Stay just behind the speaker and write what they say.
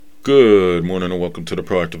Good morning and welcome to the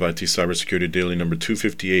Proactive IT Cybersecurity Daily number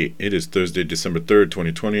 258. It is Thursday, December 3rd,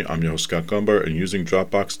 2020. I'm your host, Scott Gumbar, and using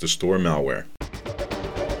Dropbox to store malware.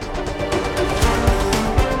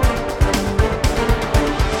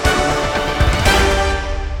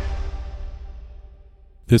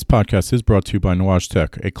 This podcast is brought to you by Nuage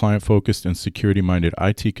Tech, a client-focused and security-minded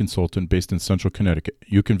IT consultant based in Central Connecticut.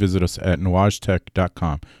 You can visit us at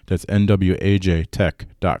nuagetech.com. That's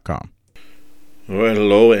nwajtech.com. All right,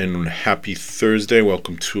 hello and happy Thursday.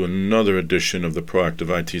 Welcome to another edition of the Proactive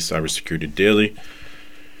IT Cybersecurity Daily.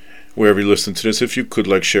 Wherever you listen to this, if you could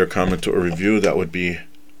like, share, comment, or review, that would be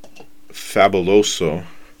fabuloso.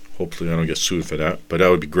 Hopefully I don't get sued for that, but that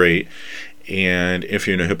would be great. And if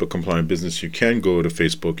you're in a HIPAA-compliant business, you can go to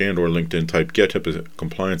Facebook and or LinkedIn, type Get HIPAA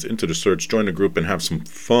Compliance into the search, join the group, and have some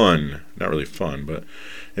fun. Not really fun, but...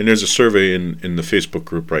 And there's a survey in the Facebook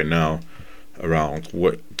group right now around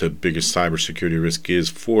what the biggest cybersecurity risk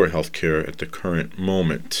is for healthcare at the current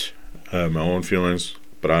moment. I have my own feelings,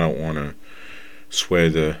 but I don't want to sway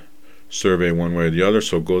the survey one way or the other,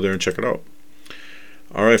 so go there and check it out.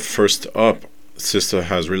 All right, first up, CISA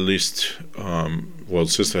has released,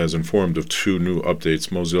 CISA has informed of two new updates.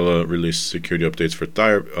 Mozilla released security updates for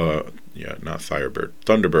Thunderbird.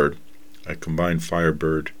 I combined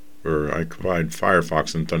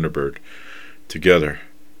Firefox and Thunderbird together.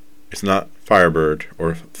 It's not Firebird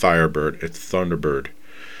or Firebird, it's Thunderbird,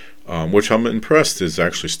 which I'm impressed is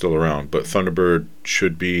actually still around. But Thunderbird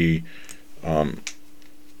should be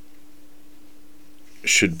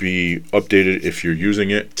updated if you're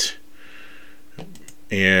using it.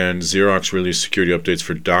 And Xerox released security updates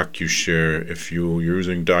for DocuShare. If you're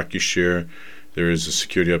using DocuShare, there is a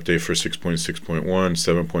security update for 6.6.1,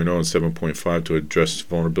 7.0, and 7.5 to address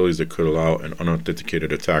vulnerabilities that could allow an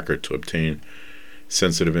unauthenticated attacker to obtain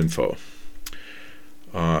sensitive info.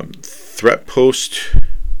 Threat Post,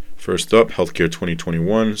 first up, Healthcare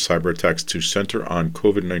 2021, cyber attacks to center on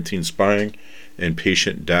COVID-19 spying and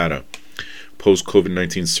patient data.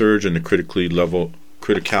 Post-COVID-19 surge and the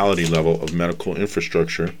criticality level of medical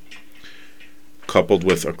infrastructure, coupled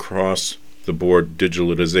with across-the-board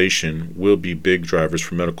digitalization, will be big drivers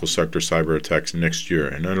for medical sector cyber attacks next year.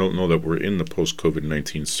 And I don't know that we're in the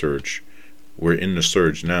post-COVID-19 surge. We're in the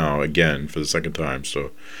surge now, again, for the second time.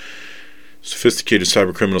 So, sophisticated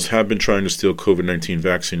cyber criminals have been trying to steal COVID-19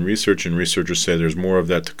 vaccine research, and researchers say there's more of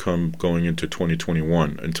that to come going into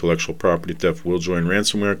 2021. Intellectual property theft will join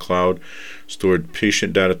ransomware, cloud-stored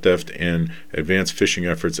patient data theft, and advanced phishing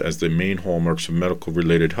efforts as the main hallmarks of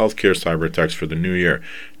medical-related healthcare cyber attacks for the new year.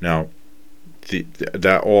 Now,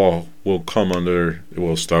 that all will come under, it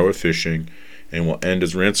will start with phishing, and will end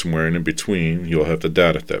as ransomware, and in between, you'll have the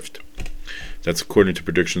data theft. That's according to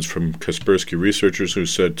predictions from Kaspersky researchers who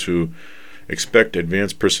said to expect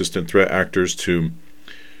advanced persistent threat actors to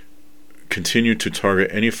continue to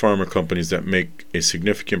target any pharma companies that make a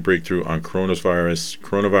significant breakthrough on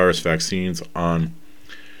coronavirus vaccines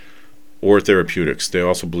or therapeutics. They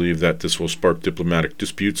also believe that this will spark diplomatic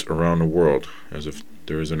disputes around the world, as if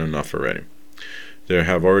there isn't enough already. There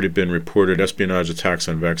have already been reported espionage attacks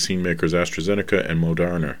on vaccine makers AstraZeneca and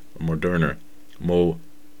Moderna.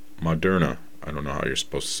 I don't know how you're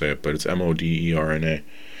supposed to say it, but it's Moderna.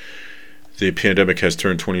 The pandemic has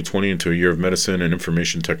turned 2020 into a year of medicine and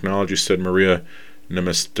information technology, said Maria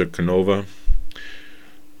Nemestikhanova,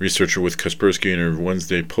 researcher with Kaspersky, in her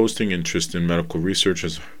Wednesday posting. Interest in medical research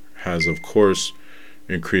has of course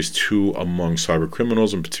increased too among cyber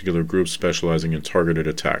criminals, in particular groups specializing in targeted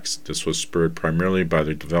attacks. This was spurred primarily by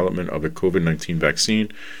the development of a COVID-19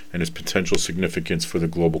 vaccine and its potential significance for the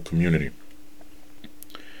global community.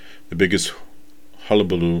 The biggest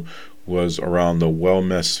hullabaloo was around the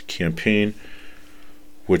Wellmess campaign,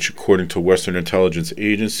 which, according to Western intelligence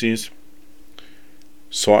agencies,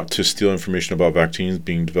 sought to steal information about vaccines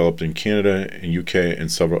being developed in Canada and UK and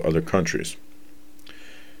several other countries.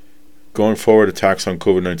 Going forward, attacks on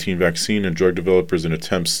COVID-19 vaccine and drug developers and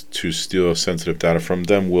attempts to steal sensitive data from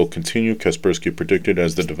them will continue, Kaspersky predicted,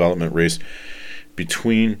 as the development race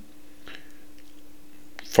between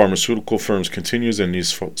pharmaceutical firms continues, and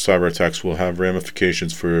these cyber attacks will have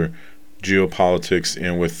ramifications for geopolitics,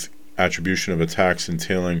 and with attribution of attacks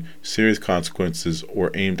entailing serious consequences or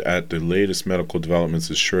aimed at the latest medical developments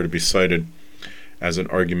is sure to be cited as an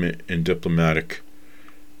argument in diplomatic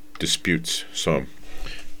disputes. So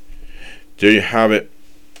there you have it.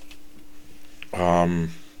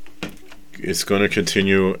 It's going to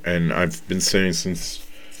continue, and I've been saying since,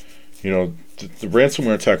 the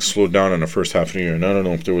ransomware attacks slowed down in the first half of the year, and I don't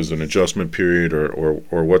know if there was an adjustment period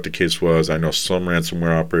or what the case was. I know some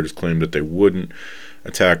ransomware operators claimed that they wouldn't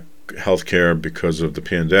attack healthcare because of the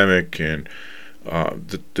pandemic, and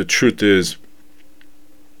The truth is,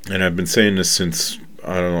 and I've been saying this since,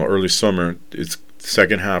 I don't know, early summer, its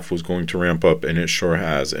second half was going to ramp up, and it sure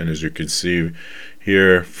has. And as you can see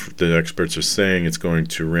here, the experts are saying it's going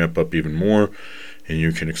to ramp up even more, and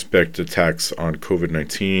you can expect attacks on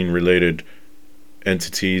COVID-19 related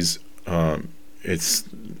entities.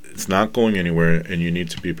 It's not going anywhere, and you need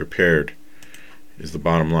to be prepared, is the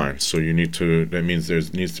bottom line. So that means there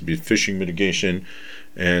needs to be phishing mitigation,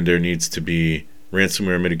 and there needs to be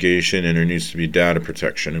ransomware mitigation, and there needs to be data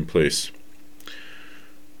protection in place.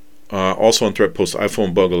 Also on Threat Post,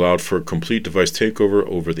 iPhone bug allowed for complete device takeover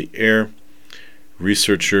over the air.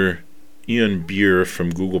 Researcher Ian Beer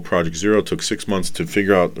from Google Project Zero took 6 months to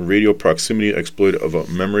figure out the radio proximity exploit of a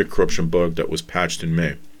memory corruption bug that was patched in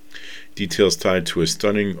May. Details tied to a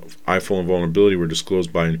stunning iPhone vulnerability were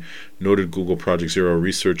disclosed by noted Google Project Zero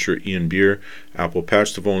researcher Ian Beer. Apple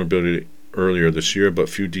patched the vulnerability earlier this year, but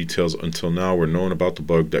few details until now were known about the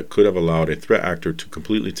bug that could have allowed a threat actor to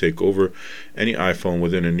completely take over any iPhone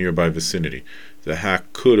within a nearby vicinity. The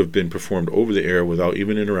hack could have been performed over the air without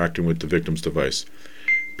even interacting with the victim's device.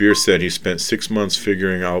 Beer said he spent 6 months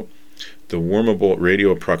figuring out the wormable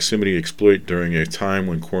radio proximity exploit during a time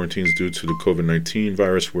when quarantines due to the COVID-19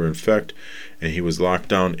 virus were in effect, and he was locked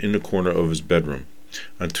down in the corner of his bedroom.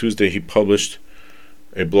 On Tuesday, he published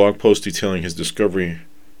a blog post detailing his discovery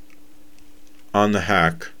on the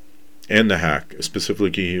hack.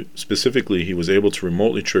 Specifically, he was able to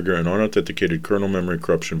remotely trigger an unauthenticated kernel memory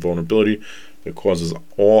corruption vulnerability that causes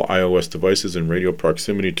all iOS devices in radio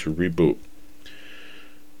proximity to reboot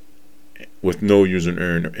with no user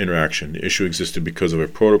interaction. The issue existed because of a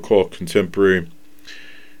protocol contemporary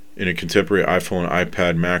iPhone,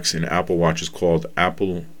 iPad, Macs, and Apple Watches called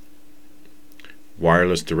Apple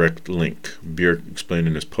Wireless Direct Link. Beer explained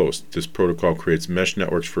in his post. This protocol creates mesh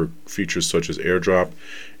networks for features such as AirDrop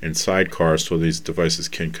and Sidecar so these devices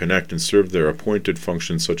can connect and serve their appointed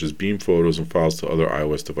functions such as beam photos and files to other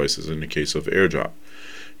iOS devices in the case of AirDrop.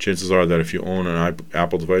 Chances are that if you own an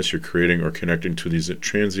Apple device, you're creating or connecting to these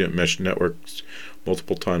transient mesh networks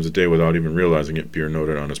multiple times a day without even realizing it, Beer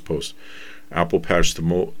noted on his post. Apple patched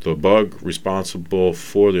the bug responsible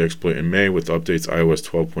for the exploit in May with updates iOS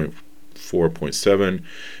 12.4.7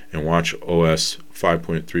 and Watch OS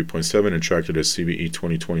 5.3.7 and tracked it as CVE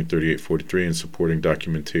 2020-3843 and supporting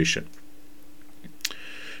documentation.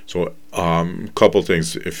 So, couple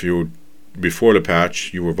things. Before the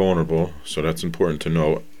patch, you were vulnerable, so that's important to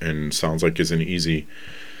note, and sounds like it's an easy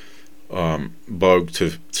bug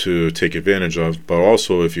to take advantage of. But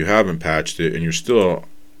also, if you haven't patched it and you're still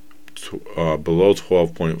below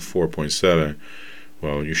 12.4.7,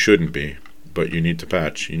 well, you shouldn't be, but you need to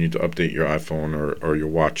patch. You need to update your iPhone or your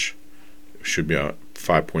watch. It should be at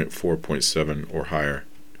 5.4.7 or higher.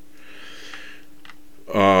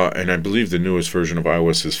 And I believe the newest version of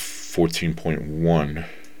iOS is 14.1.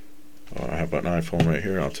 I have an iPhone right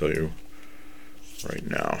here. I'll tell you right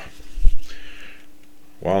now.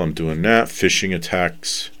 While I'm doing that, phishing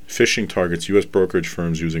targets U.S. brokerage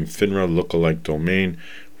firms using FINRA lookalike domain.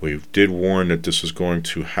 We did warn that this was going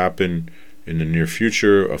to happen in the near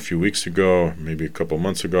future a few weeks ago, maybe a couple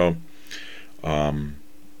months ago.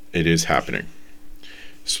 It is happening.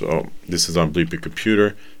 So this is on Bleeping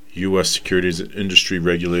Computer. U.S. Securities Industry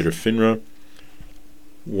Regulator FINRA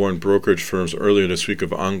warned brokerage firms earlier this week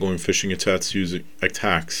of ongoing phishing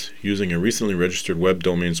attacks using a recently registered web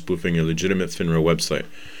domain spoofing a legitimate FINRA website.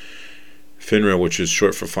 FINRA, which is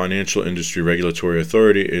short for Financial Industry Regulatory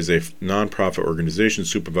Authority, is a non-profit organization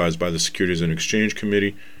supervised by the Securities and Exchange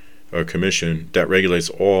Commission that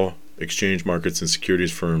regulates all exchange markets and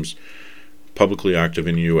securities firms publicly active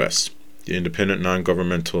in the U.S. The independent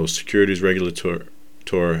non-governmental securities regulator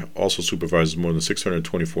also supervises more than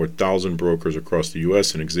 624,000 brokers across the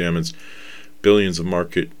U.S. and examines billions of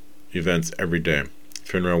market events every day.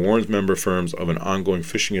 FINRA warns member firms of an ongoing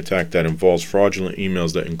phishing attack that involves fraudulent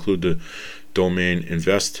emails that include the domain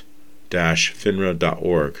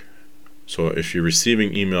invest-finra.org. So if you're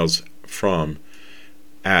receiving emails from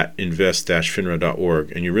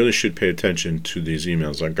 @invest-finra.org, and you really should pay attention to these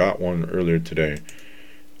emails. I got one earlier today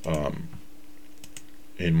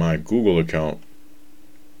in my Google account.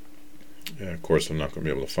 Yeah, of course, I'm not going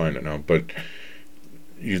to be able to find it now, but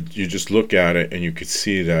you just look at it and you could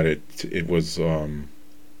see that it was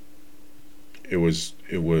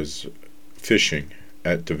phishing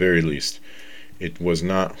at the very least. It was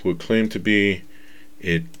not who it claimed to be.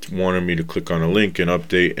 It wanted me to click on a link and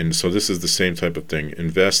update, and so this is the same type of thing.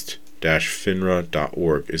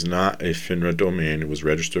 Invest-finra.org is not a FINRA domain. It was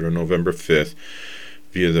registered on November 5th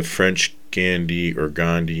via the French Gandhi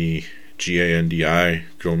Gandi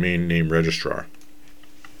domain name registrar.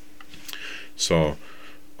 So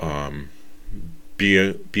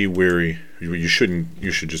be wary. You should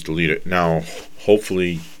just delete it. Now,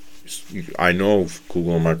 hopefully, I know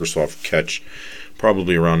Google and Microsoft catch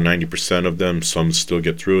probably around 90% of them. Some still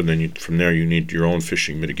get through, and then from there you need your own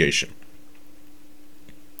phishing mitigation.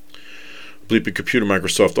 Bleeping Computer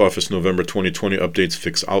Microsoft Office November 2020 updates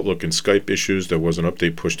fix Outlook and Skype issues. There was an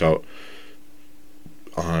update pushed out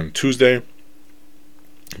on Tuesday.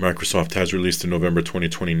 Microsoft has released the November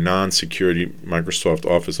 2020 non-security Microsoft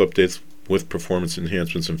Office updates with performance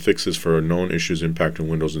enhancements and fixes for known issues impacting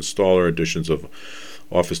Windows installer editions of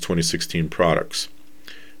Office 2016 products.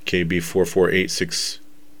 KB 4486756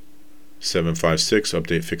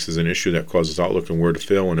 update fixes an issue that causes Outlook and Word to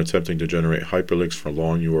fail when attempting to generate hyperlinks for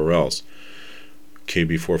long URLs.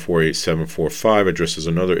 KB 448745 addresses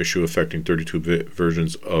another issue affecting 32-bit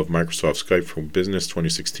versions of Microsoft Skype for Business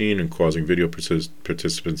 2016 and causing video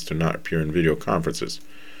participants to not appear in video conferences.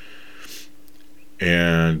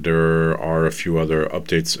 And there are a few other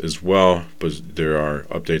updates as well, but there are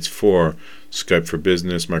updates for Skype for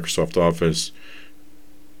Business, Microsoft Office,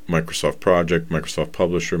 Microsoft Project, Microsoft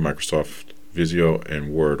Publisher, Microsoft Visio,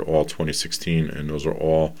 and Word, all 2016, and those are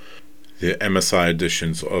all the MSI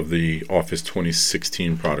editions of the Office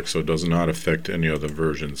 2016 product, so it does not affect any other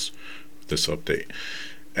versions of this update.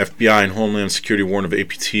 FBI and Homeland Security warn of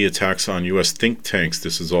APT attacks on U.S. think tanks.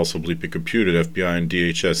 This is also bleeping computed. FBI and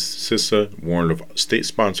DHS CISA warned of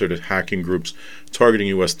state-sponsored hacking groups targeting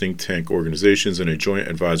U.S. think tank organizations in a joint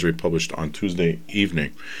advisory published on Tuesday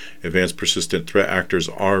evening. Advanced persistent threat actors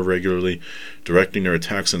are regularly directing their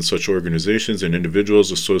attacks on such organizations and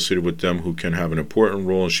individuals associated with them who can have an important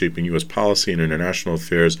role in shaping U.S. policy and international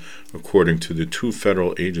affairs, according to the two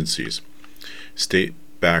federal agencies.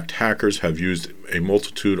 State-backed hackers have used a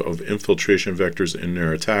multitude of infiltration vectors in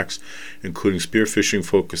their attacks, including spear phishing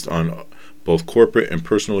focused on both corporate and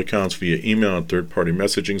personal accounts via email and third-party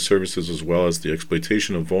messaging services, as well as the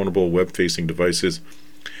exploitation of vulnerable web-facing devices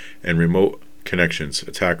and remote connections.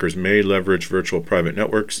 Attackers may leverage virtual private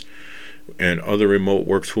networks and other remote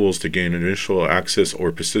work tools to gain initial access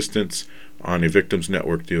or persistence on a victim's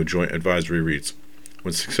network, the joint advisory reads.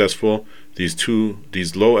 When successful,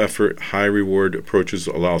 these low-effort, high-reward approaches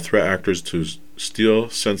allow threat actors to steal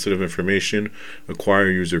sensitive information, acquire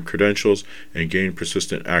user credentials, and gain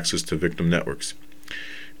persistent access to victim networks.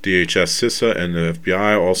 DHS CISA and the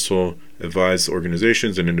FBI also advise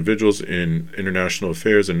organizations and individuals in international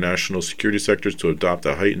affairs and national security sectors to adopt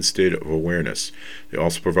a heightened state of awareness. They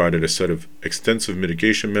also provided a set of extensive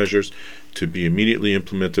mitigation measures to be immediately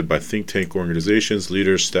implemented by think tank organizations,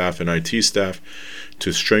 leaders, staff, and IT staff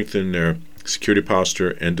to strengthen their security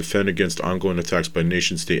posture and defend against ongoing attacks by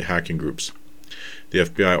nation-state hacking groups. The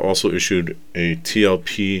FBI also issued a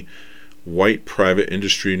TLP white private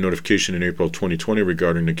industry notification in April 2020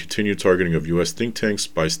 regarding the continued targeting of U.S. think tanks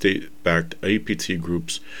by state-backed APT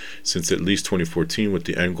groups since at least 2014, with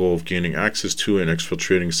the end goal of gaining access to and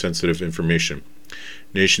exfiltrating sensitive information.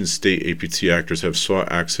 Nation-state APT actors have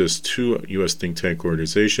sought access to U.S. think tank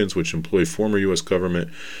organizations which employ former U.S.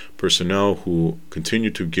 government personnel who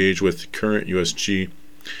continue to engage with current USG,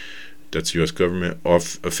 that's U.S. government,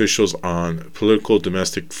 officials on political,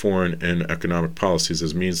 domestic, foreign, and economic policies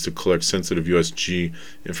as means to collect sensitive USG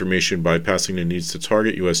information, bypassing the needs to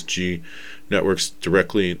target USG networks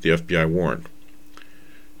directly, the FBI warned.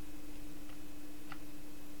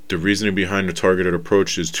 The reasoning behind the targeted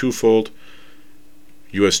approach is twofold.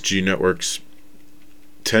 USG networks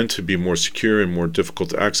tend to be more secure and more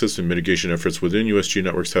difficult to access, and mitigation efforts within USG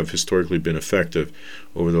networks have historically been effective.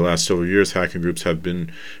 Over the last several years, hacking groups have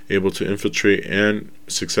been able to infiltrate and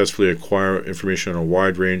successfully acquire information on a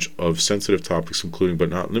wide range of sensitive topics, including but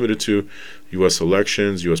not limited to U.S.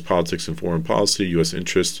 elections, U.S. politics and foreign policy, U.S.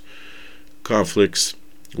 interest conflicts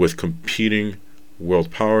with competing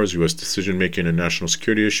world powers, U.S. decision-making and national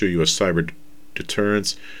security issue, U.S. cyber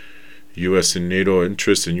deterrence, U.S. and NATO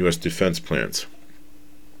interests, and U.S. defense plans.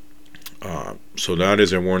 So that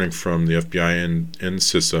is a warning from the FBI and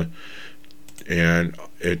CISA, and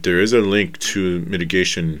there is a link to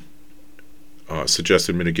mitigation,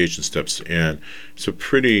 suggested mitigation steps, and it's a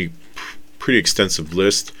pretty extensive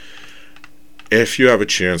list. If you have a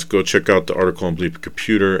chance, go check out the article on Bleeping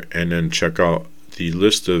Computer, and then check out the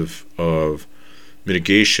list of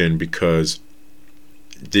mitigation, because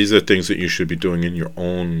these are things that you should be doing in your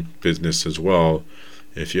own business as well.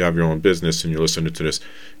 If you have your own business and you're listening to this,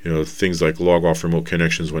 things like log off remote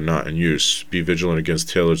connections when not in use, be vigilant against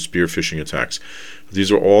tailored spear phishing attacks.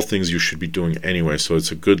 These are all things you should be doing anyway, so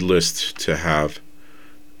it's a good list to have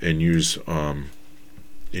and use in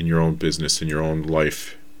your own business, in your own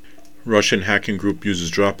life, Russian hacking group uses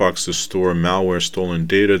Dropbox to store malware stolen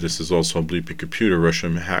data. This is also Bleepy Computer.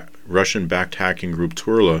 Russian-backed hacking group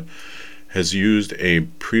Turla has used a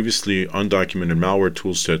previously undocumented malware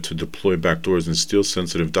toolset to deploy backdoors and steal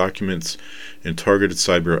sensitive documents in targeted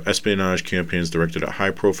cyber espionage campaigns directed at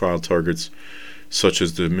high-profile targets such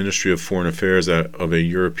as the Ministry of Foreign Affairs of a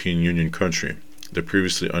European Union country. The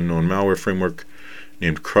previously unknown malware framework,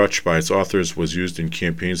 named Crutch by its authors, was used in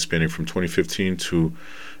campaigns spanning from 2015 to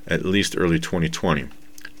at least early 2020.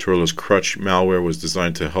 Turla's Crutch malware was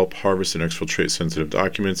designed to help harvest and exfiltrate sensitive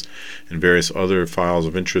documents and various other files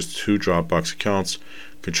of interest to Dropbox accounts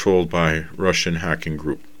controlled by Russian hacking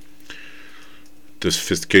group. The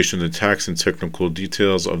sophistication of the attacks and technical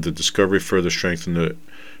details of the discovery further strengthen the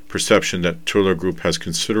perception that Turla Group has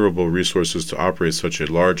considerable resources to operate such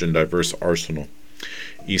a large and diverse arsenal.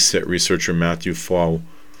 ESET researcher Matthew Fall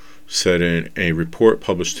said in a report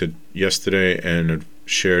published yesterday and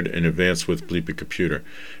shared in advance with Bleepy Computer.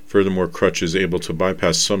 Furthermore, Crutch is able to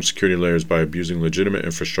bypass some security layers by abusing legitimate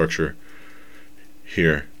infrastructure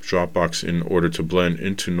here, Dropbox, in order to blend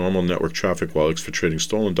into normal network traffic while exfiltrating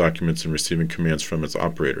stolen documents and receiving commands from its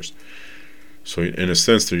operators. So, in a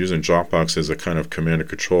sense, they're using Dropbox as a kind of command and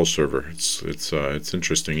control server. It's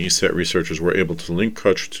interesting. ESET researchers were able to link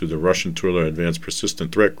Crutch to the Russian Turla Advanced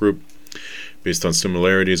Persistent Threat Group based on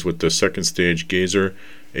similarities with the second stage Gazer,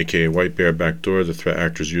 aka White Bear backdoor, the threat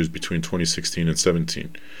actors used between 2016 and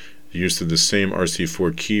 17. The use of the same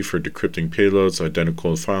RC4 key for decrypting payloads,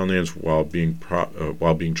 identical file names, while being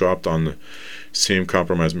dropped on the same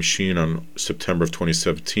compromised machine on September of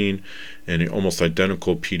 2017, and the almost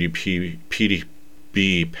identical PDB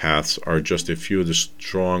paths are just a few of the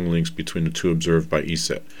strong links between the two observed by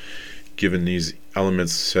ESET. Given these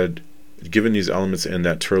elements and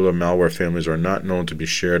that Turla malware families are not known to be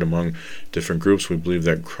shared among different groups, we believe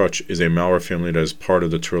that Crutch is a malware family that is part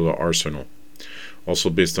of the Turla arsenal.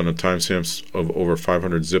 Also, based on the timestamps of over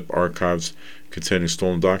 500 zip archives containing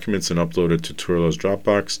stolen documents and uploaded to Turla's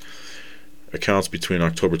Dropbox accounts between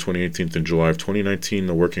October 2018 and July of 2019,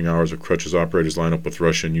 the working hours of Crutch's operators line up with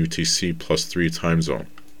Russian UTC +3 time zone.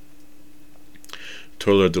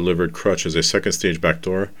 Turla delivered Crutch as a second stage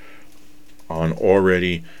backdoor on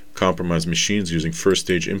already compromised machines using first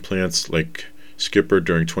stage implants like Skipper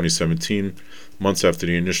during 2017, months after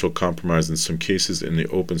the initial compromise in some cases in the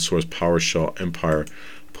open source PowerShell Empire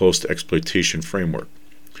post-exploitation framework.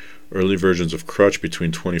 Early versions of Crutch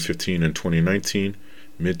between 2015 and 2019,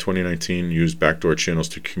 mid-2019, used backdoor channels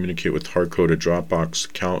to communicate with hard-coded Dropbox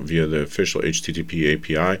account via the official HTTP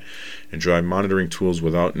API and drive monitoring tools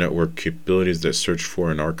without network capabilities that search for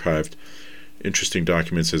and archived interesting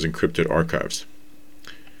documents as encrypted archives.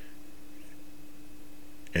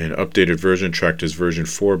 An updated version, tracked as version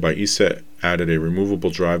 4 by ESET, added a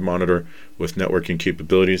removable drive monitor with networking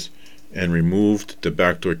capabilities and removed the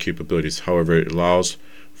backdoor capabilities. However, it allows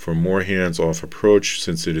for more hands-off approach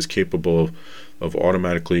since it is capable of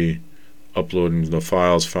automatically uploading the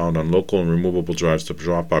files found on local and removable drives to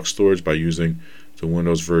Dropbox storage by using the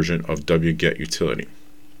Windows version of wget utility.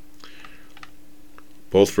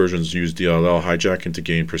 Both versions use DLL hijacking to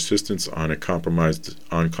gain persistence on compromised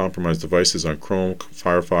devices on Chrome,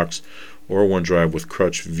 Firefox, or OneDrive, with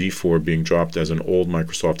Crutch v4 being dropped as an old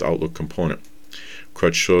Microsoft Outlook component.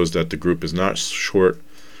 Crutch shows that the group is not short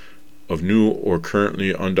of new or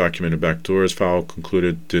currently undocumented backdoors. Fowl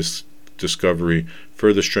concluded this discovery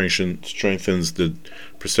further strengthens the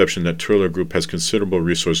perception that Turla Group has considerable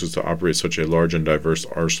resources to operate such a large and diverse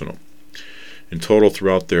arsenal. In total,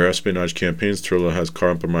 throughout their espionage campaigns, Turla has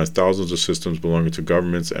compromised thousands of systems belonging to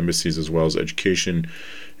governments, embassies, as well as education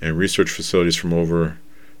and research facilities from over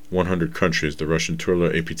 100 countries. The Russian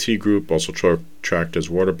Turla APT group, also tracked as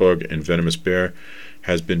Waterbug and Venomous Bear,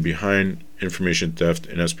 has been behind information theft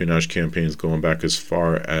and espionage campaigns going back as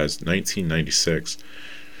far as 1996.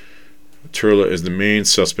 Turla is the main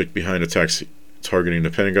suspect behind attacks targeting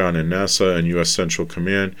the Pentagon and NASA and U.S. Central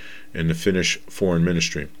Command and the Finnish Foreign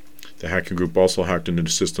Ministry. The hacking group also hacked into the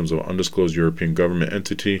systems of an undisclosed European government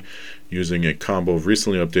entity using a combo of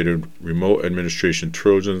recently updated remote administration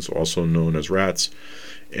Trojans, also known as RATs,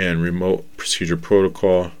 and remote procedure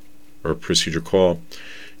protocol or procedure call,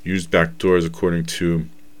 used backdoors according to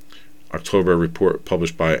October report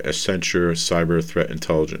published by Accenture Cyber Threat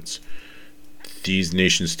Intelligence. These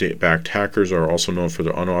nation-state-backed hackers are also known for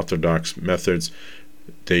their unorthodox methods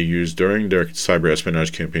they use during their cyber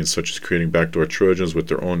espionage campaigns, such as creating backdoor Trojans with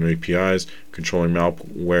their own APIs, controlling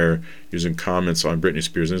malware using comments on Britney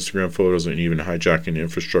Spears' Instagram photos, and even hijacking the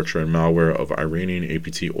infrastructure and malware of Iranian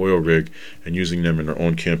APT oil rig and using them in their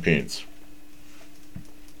own campaigns.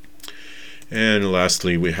 And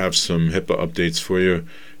lastly, we have some HIPAA updates for you.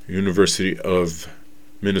 University of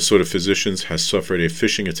Minnesota Physicians has suffered a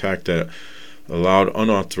phishing attack that allowed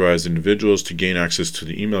unauthorized individuals to gain access to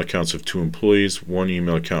the email accounts of 2 employees. One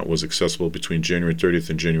email account was accessible between January 30th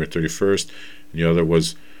and January 31st, and the other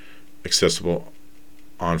was accessible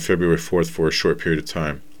on February 4th for a short period of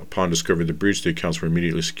time. Upon discovery of the breach, the accounts were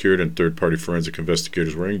immediately secured, and third-party forensic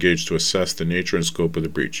investigators were engaged to assess the nature and scope of the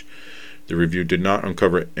breach. The review did not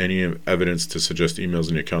uncover any evidence to suggest emails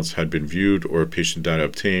in the accounts had been viewed or patient data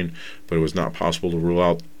obtained, but it was not possible to rule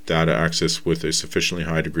out data access with a sufficiently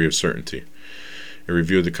high degree of certainty. A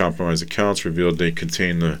review of the compromised accounts revealed they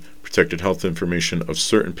contain the protected health information of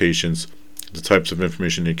certain patients. The types of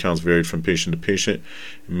information in the accounts varied from patient to patient.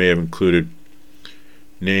 It may have included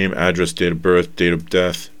name, address, date of birth, date of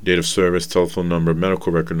death, date of service, telephone number,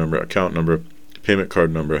 medical record number, account number, payment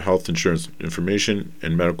card number, health insurance information,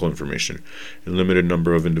 and medical information. A limited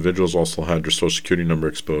number of individuals also had their Social Security number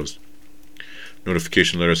exposed.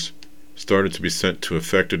 Notification letters started to be sent to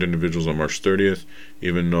affected individuals on March 30th,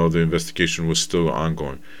 even though the investigation was still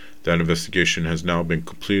ongoing. That investigation has now been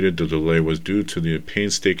completed. The delay was due to the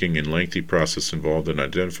painstaking and lengthy process involved in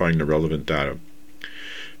identifying the relevant data.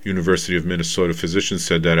 University of Minnesota Physicians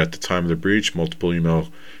said that at the time of the breach, multiple email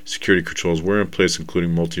security controls were in place,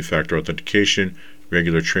 including multi-factor authentication.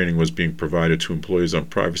 Regular training was being provided to employees on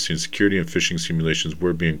privacy and security, and phishing simulations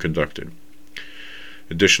were being conducted.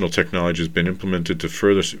 Additional technology has been implemented to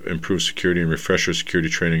further improve security, and refresher security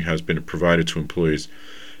training has been provided to employees.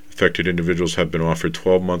 Affected individuals have been offered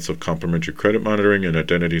 12 months of complimentary credit monitoring and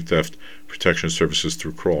identity theft protection services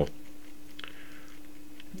through Kroll.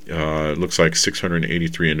 It looks like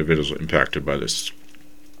 683 individuals impacted by this.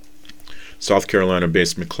 South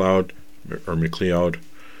Carolina-based McLeod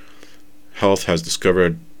Health has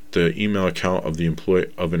discovered the email account of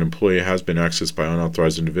an employee has been accessed by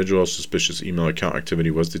unauthorized individuals. Suspicious email account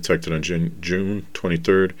activity was detected on June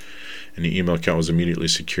 23rd, and the email account was immediately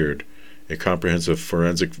secured. A comprehensive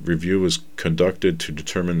forensic review was conducted to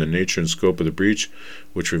determine the nature and scope of the breach,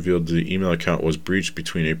 which revealed the email account was breached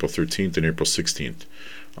between April 13th and April 16th.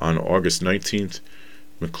 On August 19th,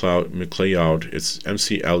 McLeod, it's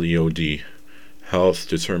McLeod Health,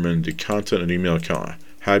 determined the content of the email account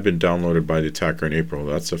had been downloaded by the attacker in April.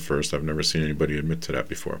 That's a first. I've never seen anybody admit to that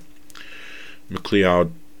before.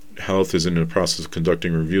 McLeod Health is in the process of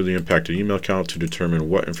conducting a review of the impacted email account to determine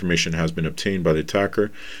what information has been obtained by the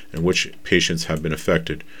attacker and which patients have been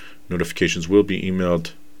affected. Notifications will be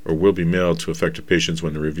mailed to affected patients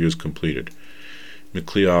when the review is completed.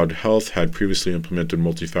 McLeod Health had previously implemented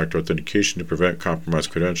multi-factor authentication to prevent compromised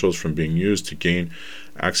credentials from being used to gain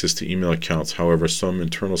access to email accounts. However, some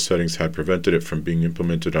internal settings had prevented it from being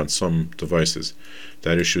implemented on some devices.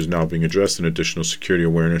 That issue is now being addressed, and additional security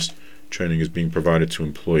awareness training is being provided to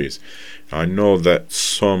employees. I know that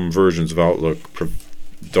some versions of Outlook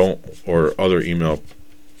or other email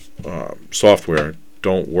software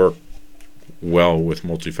don't work well with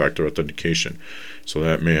multi-factor authentication, so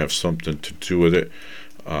that may have something to do with it.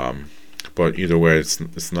 But either way,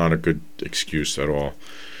 it's not a good excuse at all.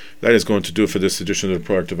 That is going to do it for this edition of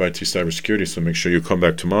the Proactive IT Cybersecurity, so make sure you come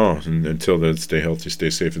back tomorrow. And until then, stay healthy, stay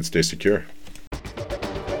safe, and stay secure.